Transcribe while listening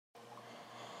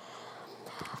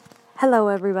Hello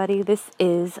everybody, this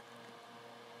is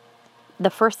the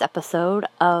first episode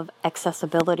of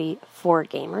Accessibility for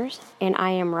Gamers, and I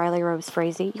am Riley Rose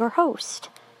Frazee, your host.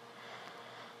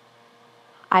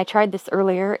 I tried this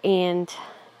earlier and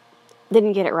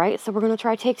didn't get it right, so we're going to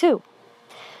try take two.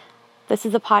 This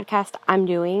is a podcast I'm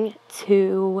doing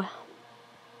to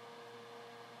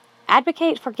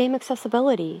advocate for game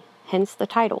accessibility, hence the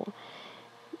title.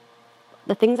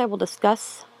 The things I will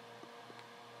discuss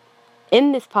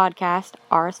in this podcast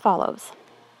are as follows: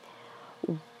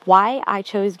 why I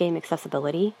chose game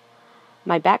accessibility,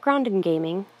 my background in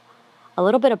gaming, a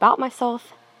little bit about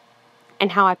myself,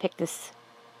 and how I picked this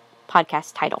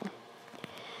podcast title.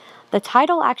 The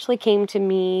title actually came to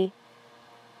me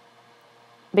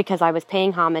because I was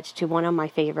paying homage to one of my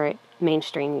favorite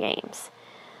mainstream games,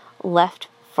 Left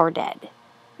 4 Dead.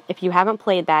 If you haven't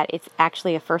played that, it's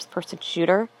actually a first-person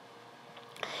shooter.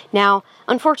 Now,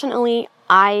 unfortunately,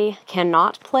 I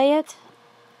cannot play it,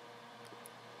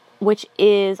 which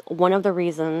is one of the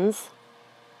reasons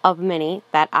of many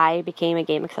that I became a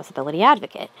game accessibility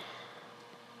advocate.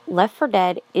 Left 4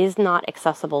 Dead is not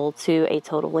accessible to a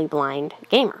totally blind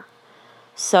gamer.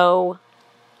 So,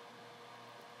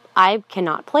 I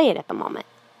cannot play it at the moment,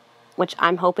 which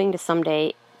I'm hoping to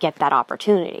someday get that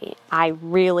opportunity. I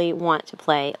really want to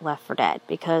play Left 4 Dead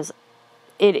because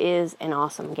it is an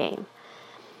awesome game.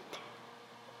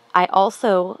 I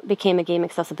also became a game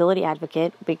accessibility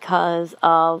advocate because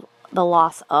of the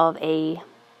loss of a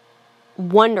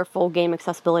wonderful game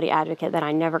accessibility advocate that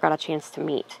I never got a chance to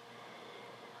meet.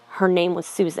 Her name was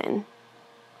Susan.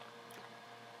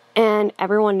 And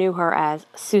everyone knew her as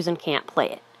Susan Can't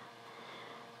Play It.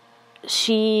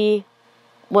 She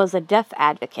was a deaf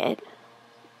advocate,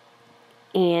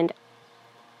 and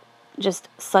just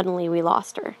suddenly we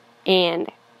lost her. And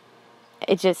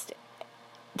it just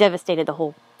devastated the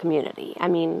whole community. I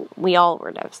mean, we all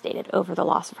were devastated over the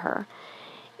loss of her.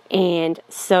 And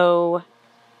so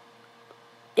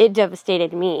it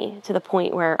devastated me to the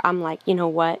point where I'm like, you know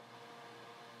what?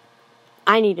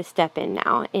 I need to step in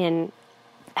now and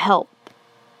help.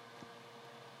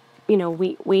 You know,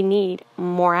 we need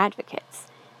more advocates.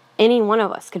 Any one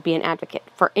of us could be an advocate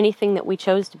for anything that we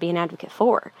chose to be an advocate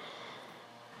for.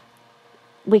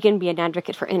 We can be an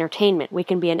advocate for entertainment. We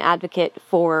can be an advocate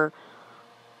for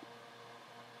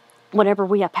whatever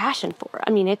we have passion for.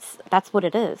 I mean, that's what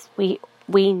it is. We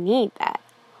need that.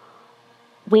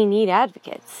 We need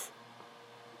advocates.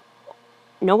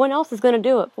 No one else is going to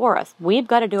do it for us. We've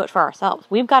got to do it for ourselves.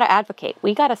 We've got to advocate.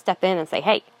 We got to step in and say,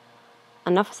 hey,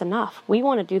 enough is enough. We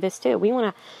want to do this too. We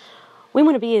want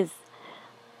to be as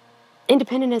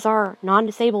independent as our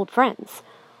non-disabled friends.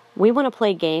 We want to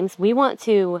play games. We want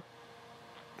to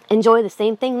enjoy the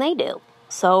same thing they do.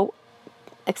 So,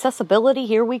 accessibility,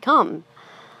 here we come.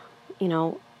 You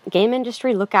know, game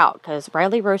industry, look out, because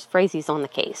Riley Rose Frazee's on the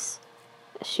case.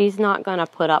 She's not going to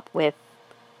put up with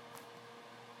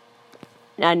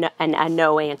a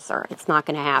no answer. It's not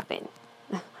going to happen.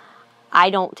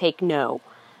 I don't take no.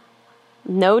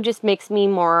 No just makes me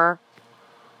more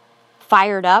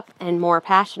fired up and more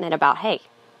passionate about, hey,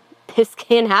 this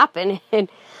can happen,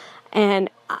 and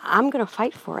I'm going to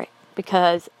fight for it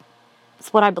because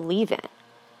it's what I believe in.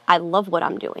 I love what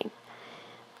I'm doing,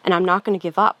 and I'm not going to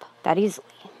give up that easily.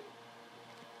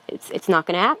 It's not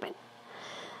going to happen.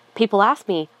 People ask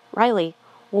me, Riley,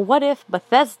 well, what if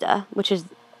Bethesda, which is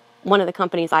one of the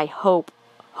companies I hope,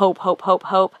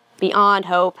 beyond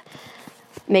hope,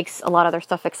 makes a lot of their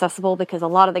stuff accessible, because a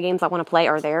lot of the games I want to play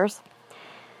are theirs.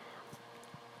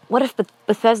 What if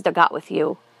Bethesda got with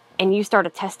you and you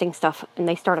started testing stuff and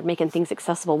they started making things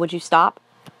accessible? Would you stop?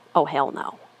 Oh, hell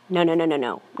no. No.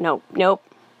 Nope.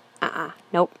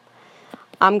 Nope.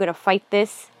 I'm going to fight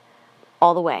this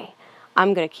all the way.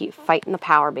 I'm going to keep fighting the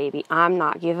power, baby. I'm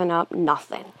not giving up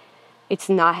nothing. It's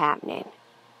not happening.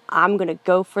 I'm going to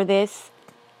go for this.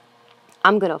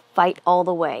 I'm going to fight all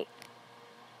the way.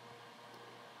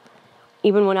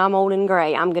 Even when I'm old and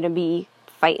gray, I'm going to be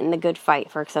fighting the good fight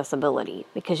for accessibility.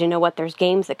 Because you know what? There's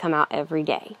games that come out every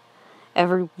day,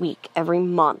 every week, every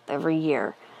month, every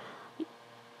year.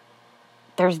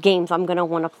 There's games I'm going to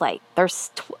want to play. There's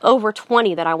over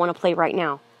 20 that I want to play right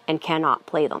now and cannot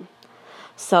play them.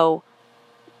 So,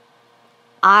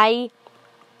 I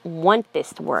want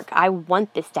this to work. I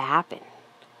want this to happen.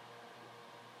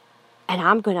 And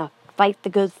I'm going to fight the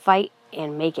good fight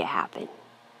and make it happen.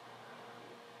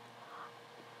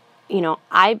 You know,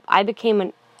 I became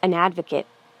an advocate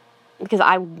because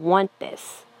I want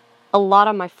this. A lot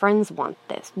of my friends want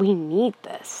this. We need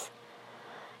this.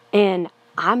 And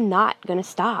I'm not going to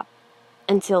stop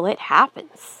until it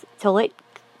happens. Till it,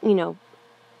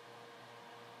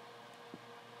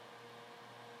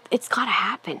 it's got to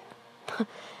happen.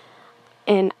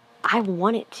 And I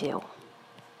want it to.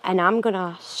 And I'm going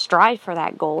to strive for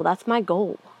that goal. That's my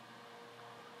goal.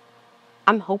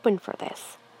 I'm hoping for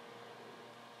this.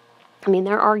 I mean,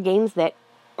 there are games that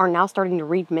are now starting to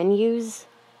read menus.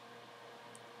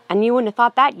 And you wouldn't have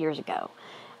thought that years ago.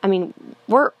 I mean,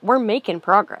 we're making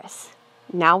progress.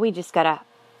 Now we just got to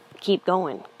keep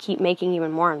going. Keep making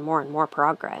even more and more and more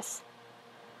progress.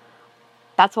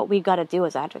 That's what we've got to do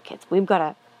as advocates. We've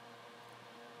got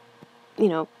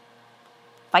to,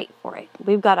 fight for it.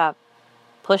 We've got to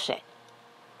push it.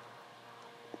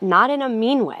 Not in a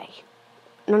mean way.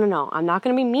 No. I'm not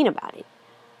going to be mean about it.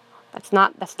 That's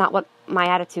not what my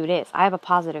attitude is. I have a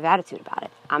positive attitude about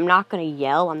it. I'm not going to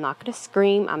yell. I'm not going to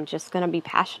scream. I'm just going to be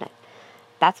passionate.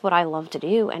 That's what I love to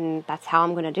do, and that's how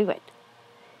I'm going to do it.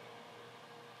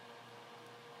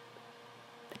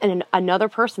 And another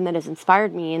person that has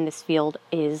inspired me in this field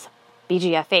is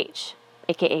BGFH,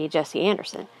 aka Jesse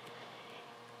Anderson.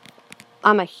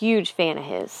 I'm a huge fan of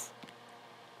his,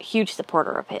 huge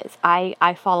supporter of his.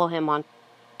 I follow him on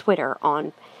Twitter,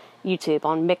 on YouTube,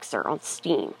 on Mixer, on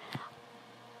Steam.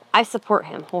 I support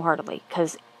him wholeheartedly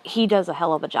because he does a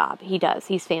hell of a job. He does.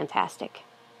 He's fantastic.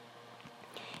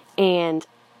 And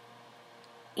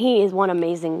he is one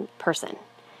amazing person.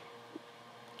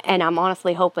 And I'm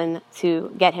honestly hoping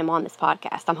to get him on this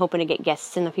podcast. I'm hoping to get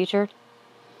guests in the future.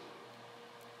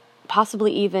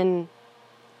 Possibly even,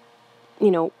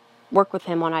 work with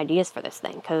him on ideas for this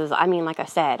thing. Because, like I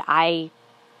said,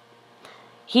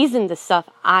 he's into stuff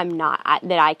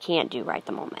that I can't do right at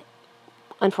the moment.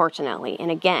 Unfortunately.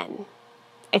 And again,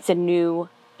 it's a new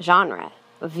genre,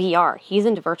 VR. He's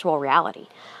into virtual reality.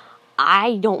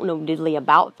 I don't know diddly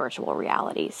about virtual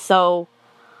reality. So,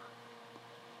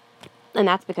 and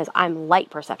that's because I'm light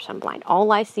perception blind.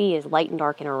 All I see is light and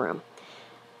dark in a room.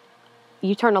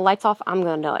 You turn the lights off, I'm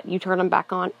going to know it. You turn them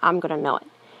back on, I'm going to know it.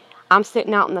 I'm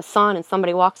sitting out in the sun and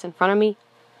somebody walks in front of me,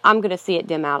 I'm going to see it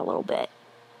dim out a little bit.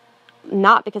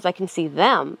 Not because I can see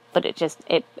them, but it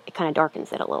kind of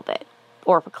darkens it a little bit.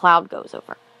 Or if a cloud goes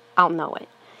over, I'll know it.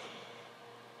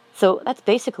 So that's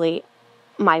basically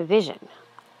my vision.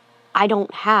 I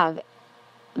don't have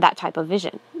that type of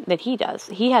vision that he does.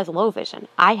 He has low vision.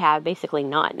 I have basically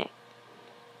none.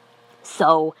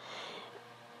 So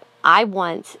I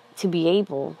want to be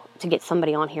able to get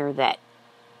somebody on here that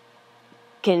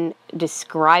can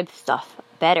describe stuff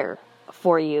better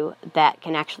for you, that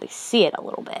can actually see it a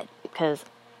little bit, because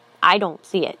I don't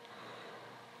see it.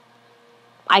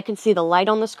 I can see the light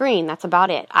on the screen. That's about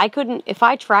it. If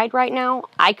I tried right now,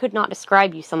 I could not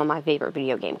describe you some of my favorite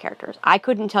video game characters. I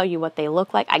couldn't tell you what they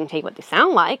look like. I can tell you what they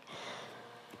sound like.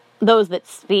 Those that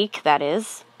speak, that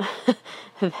is.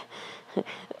 The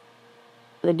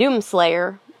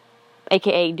Doomslayer,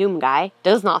 aka Doom Guy,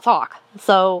 does not talk.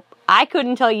 So I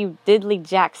couldn't tell you diddly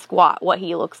jack squat what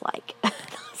he looks like.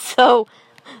 So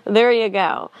there you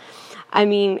go.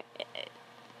 And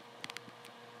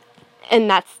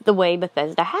that's the way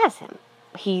Bethesda has him.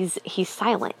 He's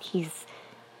silent. He's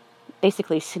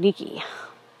basically sneaky,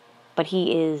 but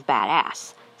he is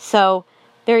badass. So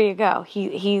there you go.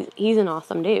 He's an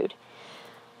awesome dude.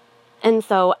 And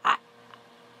so,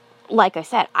 like I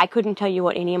said, I couldn't tell you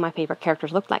what any of my favorite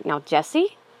characters looked like. Now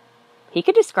Jesse, he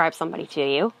could describe somebody to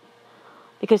you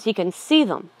because he can see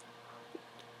them.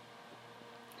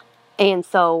 And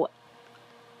so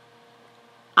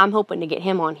I'm hoping to get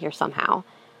him on here somehow.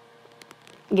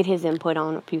 Get his input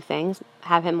on a few things,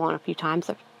 have him on a few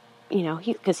times,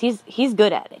 because he's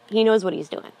good at it. He knows what he's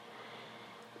doing.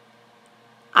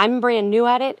 I'm brand new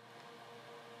at it,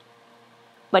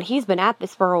 but he's been at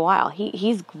this for a while.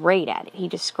 He's great at it. He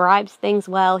describes things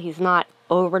well. He's not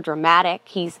over dramatic.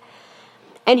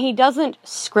 And he doesn't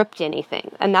script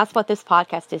anything. And that's what this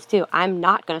podcast is too. I'm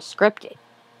not going to script it.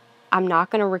 I'm not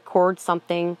going to record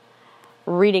something,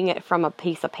 reading it from a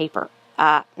piece of paper.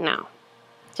 No.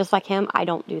 Just like him, I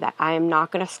don't do that. I am not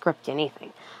going to script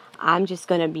anything. I'm just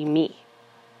going to be me.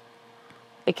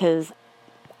 Because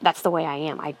that's the way I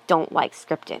am. I don't like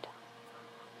scripted.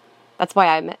 That's why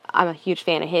I'm a huge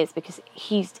fan of his, because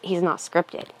he's not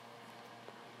scripted.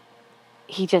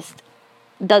 He just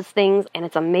does things, and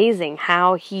it's amazing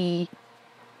how he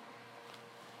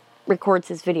records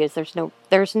his videos.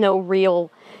 There's no real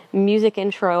music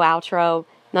intro, outro,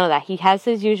 none of that. He has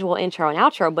his usual intro and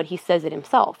outro, but he says it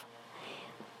himself,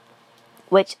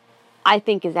 which I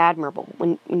think is admirable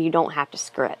when you don't have to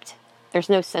script. There's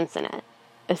no sense in it.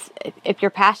 If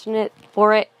you're passionate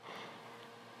for it,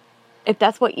 if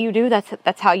that's what you do,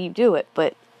 that's how you do it.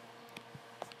 But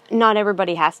not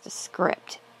everybody has to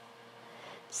script.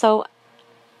 So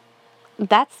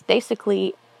that's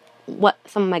basically what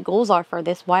some of my goals are for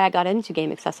this, why I got into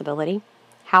game accessibility,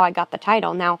 how I got the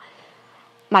title. Now,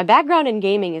 my background in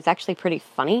gaming is actually pretty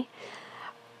funny.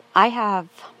 I have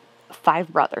 5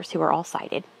 brothers who are all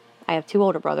sighted. I have 2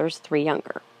 older brothers, 3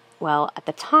 younger. Well, at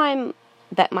the time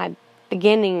that my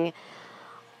beginning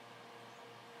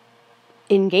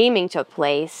in gaming took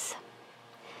place,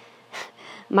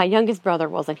 my youngest brother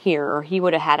wasn't here, or he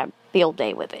would have had a field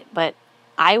day with it. But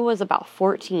I was about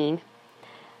 14.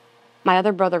 My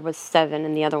other brother was 7,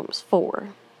 and the other one was 4.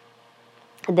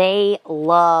 They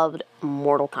loved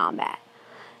Mortal Kombat.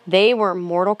 They were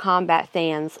Mortal Kombat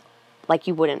fans like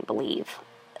you wouldn't believe.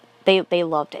 They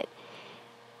loved it.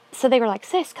 So they were like,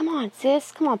 sis, come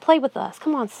on, play with us.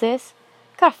 Come on, sis.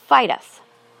 Gotta fight us.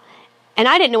 And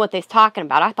I didn't know what they was talking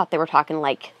about. I thought they were talking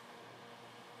like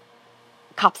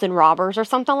cops and robbers or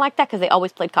something like that, because they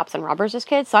always played cops and robbers as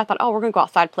kids. So I thought, oh, we're going to go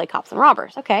outside and play cops and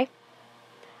robbers. Okay.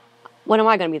 When am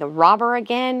I going to be the robber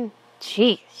again?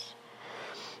 Jeez.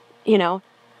 You know.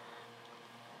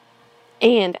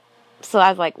 And so I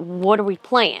was like, what are we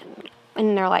playing?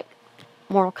 And they're like,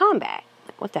 Mortal Kombat.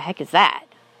 Like, what the heck is that?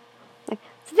 Like,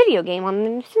 it's a video game on the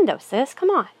Nintendo, sis. Come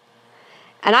on.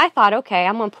 And I thought, okay,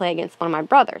 I'm going to play against one of my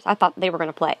brothers. I thought they were going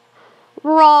to play.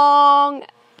 Wrong.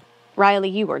 Riley,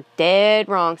 you are dead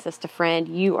wrong, sister friend.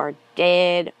 You are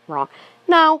dead wrong.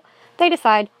 No, they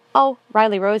decide, oh,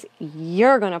 Riley Rose,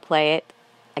 you're going to play it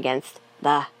against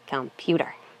the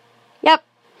computer. Yep.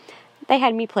 They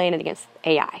had me playing it against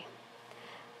AI.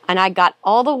 And I got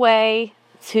all the way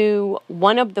to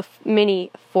one of the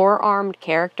many 4-armed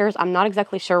characters. I'm not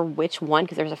exactly sure which one,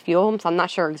 because there's a few of them, so I'm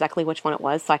not sure exactly which one it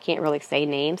was, so I can't really say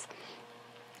names.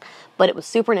 But it was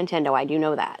Super Nintendo, I do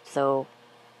know that. So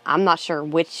I'm not sure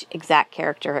which exact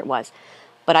character it was.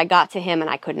 But I got to him and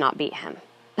I could not beat him.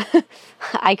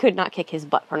 I could not kick his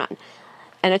butt for nothing.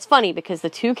 And it's funny because the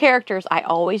 2 characters I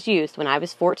always used when I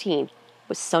was 14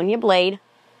 was Sonya Blade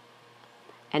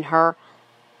and her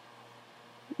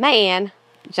man,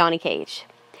 Johnny Cage.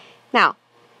 Now,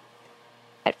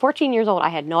 at 14 years old, I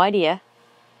had no idea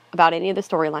about any of the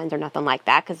storylines or nothing like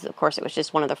that, because, of course, it was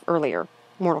just one of the earlier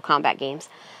Mortal Kombat games.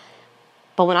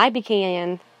 But when I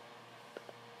began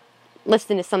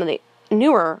listening to some of the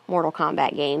newer Mortal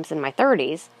Kombat games in my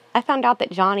 30s, I found out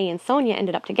that Johnny and Sonya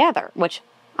ended up together, which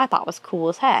I thought was cool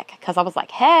as heck, because I was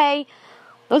like, hey,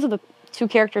 those are the 2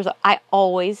 characters that I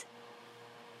always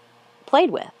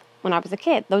played with when I was a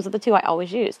kid. Those are the 2 I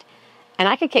always used. And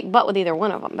I could kick butt with either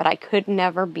one of them, but I could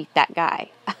never beat that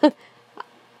guy.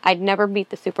 I'd never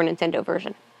beat the Super Nintendo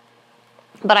version.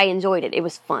 But I enjoyed it. It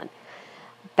was fun.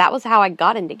 That was how I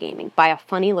got into gaming, by a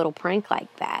funny little prank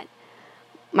like that.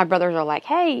 My brothers are like,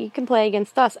 hey, you can play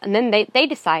against us. And then they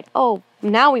decide, oh,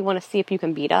 now we want to see if you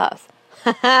can beat us.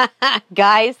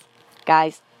 Guys,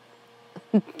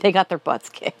 they got their butts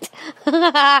kicked.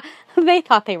 They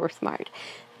thought they were smart.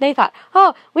 They thought,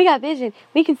 oh, we got vision.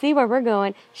 We can see where we're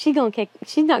going. She's not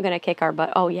going to kick our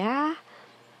butt. Oh, yeah?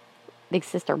 Big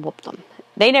sister whooped them.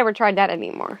 They never tried that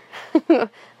anymore.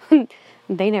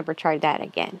 They never tried that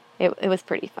again. It was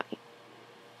pretty funny.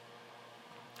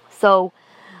 So,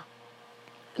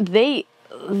 they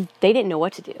didn't know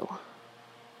what to do.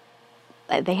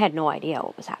 They had no idea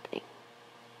what was happening.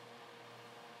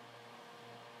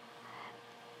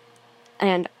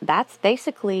 And that's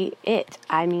basically it.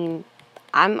 I mean,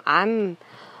 I'm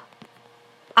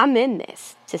in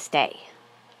this to stay.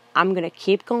 I'm going to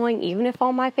keep going, even if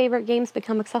all my favorite games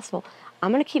become accessible.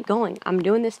 I'm going to keep going. I'm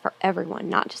doing this for everyone,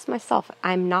 not just myself.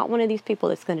 I'm not one of these people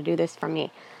that's going to do this for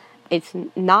me. It's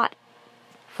not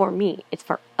for me. It's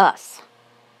for us.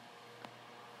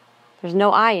 There's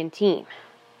no I in team.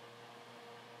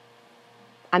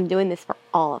 I'm doing this for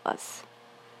all of us.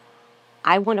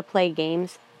 I want to play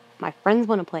games. My friends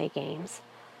want to play games.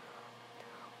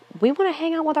 We want to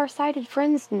hang out with our sighted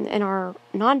friends and our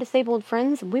non-disabled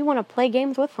friends. We want to play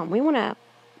games with them. We want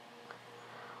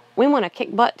to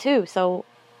kick butt too. So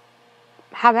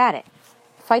have at it.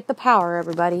 Fight the power,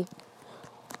 everybody.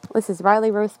 This is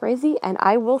Riley Rose Frazee, and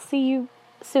I will see you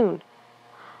soon.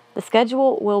 The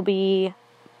schedule will be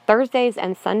Thursdays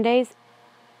and Sundays,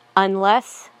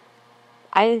 unless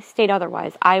I state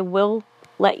otherwise. I will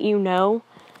let you know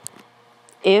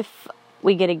if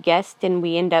we get a guest and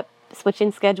we end up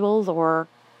switching schedules or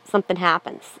something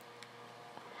happens.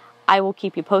 I will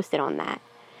keep you posted on that.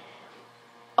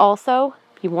 Also,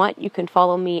 if you want, you can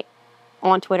follow me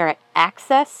on Twitter at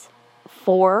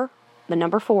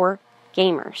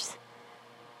access4gamers.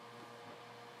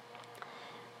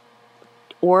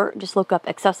 Or just look up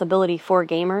accessibility for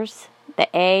gamers. The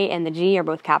A and the G are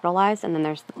both capitalized, and then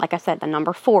there's, like I said, the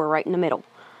number 4 right in the middle.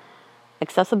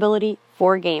 Accessibility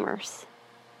for gamers.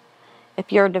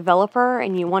 If you're a developer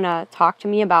and you want to talk to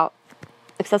me about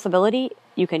accessibility,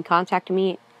 you can contact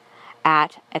me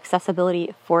at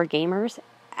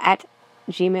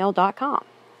accessibilityforgamers@gmail.com.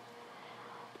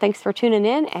 Thanks for tuning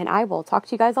in, and I will talk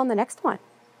to you guys on the next one.